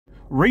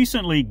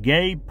Recently,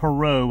 Gabe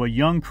Poirot, a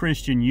young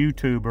Christian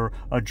YouTuber,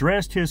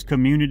 addressed his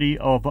community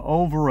of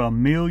over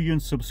 1 million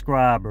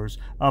subscribers,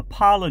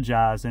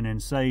 apologizing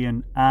and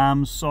saying,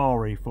 "I'm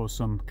sorry" for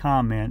some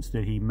comments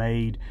that he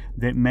made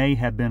that may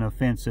have been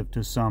offensive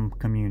to some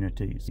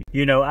communities.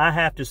 You know, I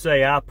have to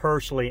say I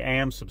personally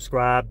am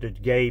subscribed to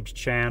Gabe's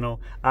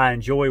channel. I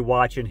enjoy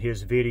watching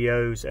his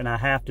videos, and I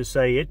have to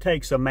say it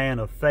takes a man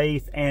of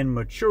faith and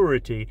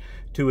maturity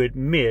to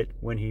admit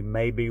when he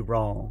may be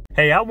wrong.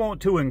 Hey, I want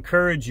to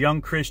encourage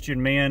young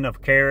Christian men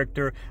of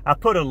character. I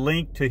put a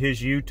link to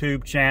his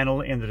YouTube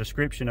channel in the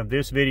description of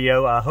this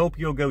video. I hope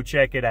you'll go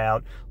check it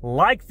out,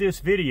 like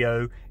this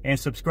video, and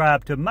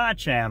subscribe to my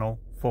channel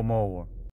for more.